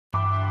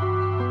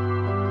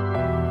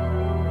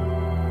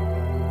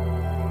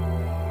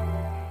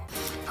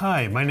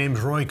Hi, my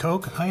name's Roy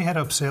Koch. I head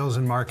up sales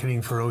and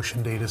marketing for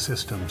Ocean Data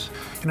Systems,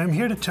 and I'm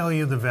here to tell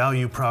you the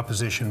value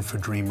proposition for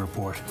Dream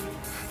Report.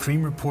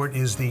 Dream Report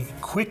is the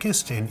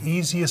quickest and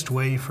easiest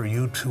way for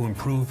you to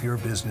improve your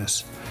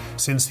business.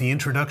 Since the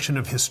introduction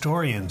of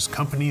historians,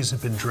 companies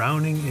have been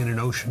drowning in an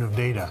ocean of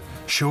data.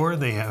 Sure,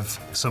 they have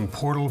some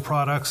portal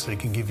products that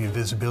can give you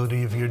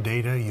visibility of your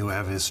data. You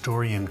have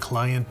historian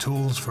client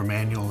tools for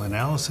manual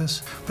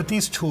analysis, but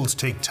these tools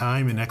take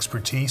time and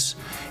expertise,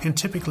 and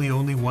typically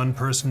only one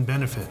person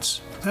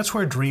benefits. That's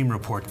where Dream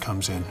Report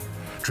comes in.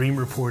 Dream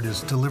Report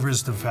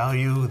delivers the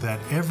value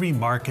that every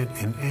market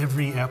and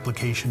every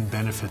application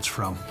benefits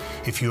from.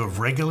 If you have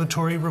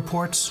regulatory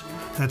reports,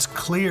 that's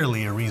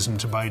clearly a reason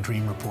to buy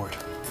Dream Report.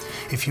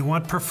 If you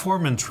want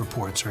performance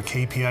reports or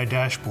KPI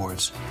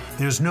dashboards,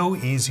 there's no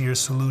easier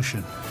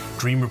solution.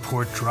 Dream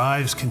Report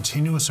drives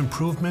continuous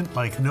improvement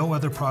like no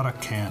other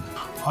product can.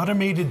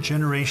 Automated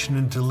generation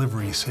and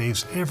delivery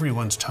saves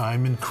everyone's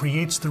time and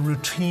creates the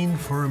routine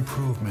for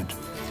improvement.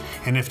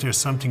 And if there's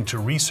something to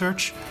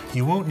research,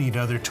 you won't need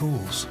other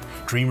tools.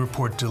 Dream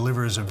Report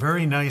delivers a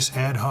very nice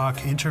ad hoc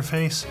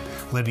interface,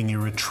 letting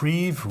you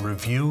retrieve,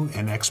 review,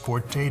 and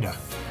export data.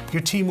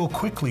 Your team will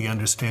quickly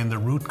understand the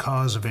root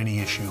cause of any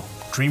issue.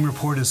 Dream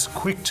Report is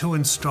quick to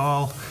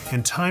install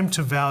and time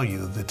to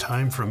value. The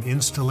time from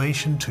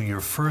installation to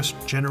your first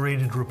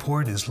generated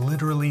report is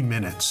literally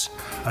minutes.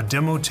 A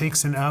demo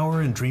takes an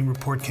hour and Dream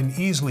Report can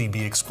easily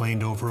be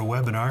explained over a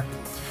webinar.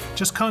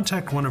 Just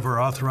contact one of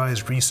our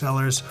authorized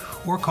resellers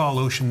or call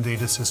Ocean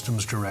Data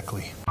Systems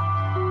directly.